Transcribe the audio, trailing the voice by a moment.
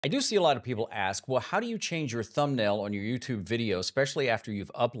I do see a lot of people ask, well, how do you change your thumbnail on your YouTube video, especially after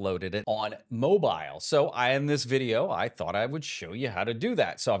you've uploaded it on mobile? So in this video, I thought I would show you how to do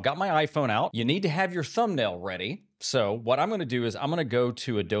that. So I've got my iPhone out. You need to have your thumbnail ready. So what I'm going to do is I'm going to go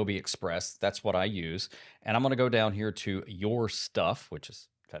to Adobe Express. That's what I use. And I'm going to go down here to Your Stuff, which is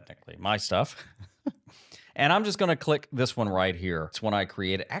technically my stuff. And I'm just going to click this one right here. It's one I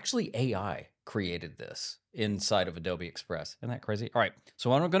created. Actually, AI created this inside of Adobe Express. Isn't that crazy? All right. So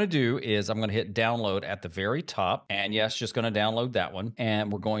what I'm going to do is I'm going to hit download at the very top. And yes, just going to download that one.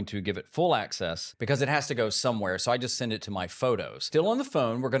 And we're going to give it full access because it has to go somewhere. So I just send it to my photos. Still on the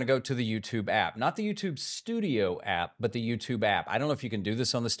phone, we're going to go to the YouTube app. Not the YouTube Studio app, but the YouTube app. I don't know if you can do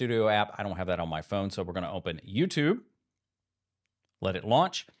this on the Studio app. I don't have that on my phone. So we're going to open YouTube. Let it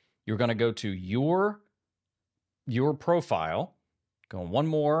launch. You're going to go to your profile, go one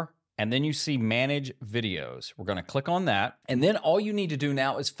more, and then you see manage videos. We're going to click on that. And then all you need to do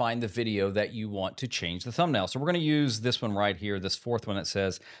now is find the video that you want to change the thumbnail. So we're going to use this one right here, this fourth one that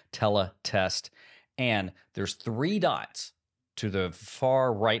says teletest. And there's 3 dots to the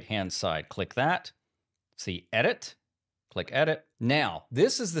far right-hand side. Click that, see edit, click edit. Now,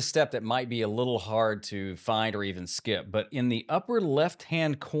 this is the step that might be a little hard to find or even skip, but in the upper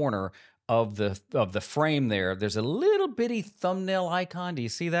left-hand corner of the frame there's a little bitty thumbnail icon. Do you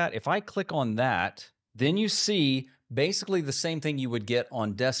see that? If I click on that, then you see basically the same thing you would get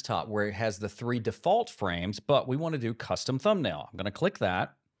on desktop where it has the 3 default frames, but we want to do custom thumbnail. I'm going to click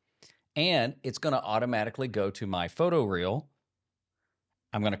that, and it's going to automatically go to my photo reel.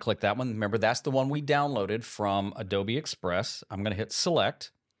 I'm going to click that one. Remember, that's the one we downloaded from Adobe Express. I'm going to hit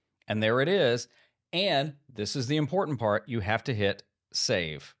select, and there it is. And this is the important part. You have to hit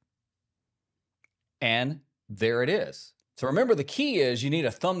save. And there it is. So remember, the key is you need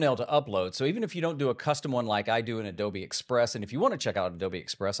a thumbnail to upload. So even if you don't do a custom one like I do in Adobe Express, and if you want to check out Adobe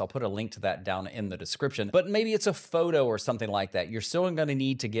Express, I'll put a link to that down in the description, but maybe it's a photo or something like that, you're still going to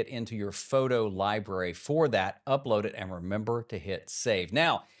need to get into your photo library for that, upload it, and remember to hit save.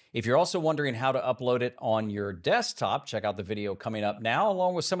 Now, if you're also wondering how to upload it on your desktop, check out the video coming up now,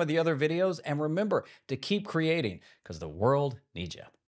 along with some of the other videos, and remember to keep creating because the world needs you.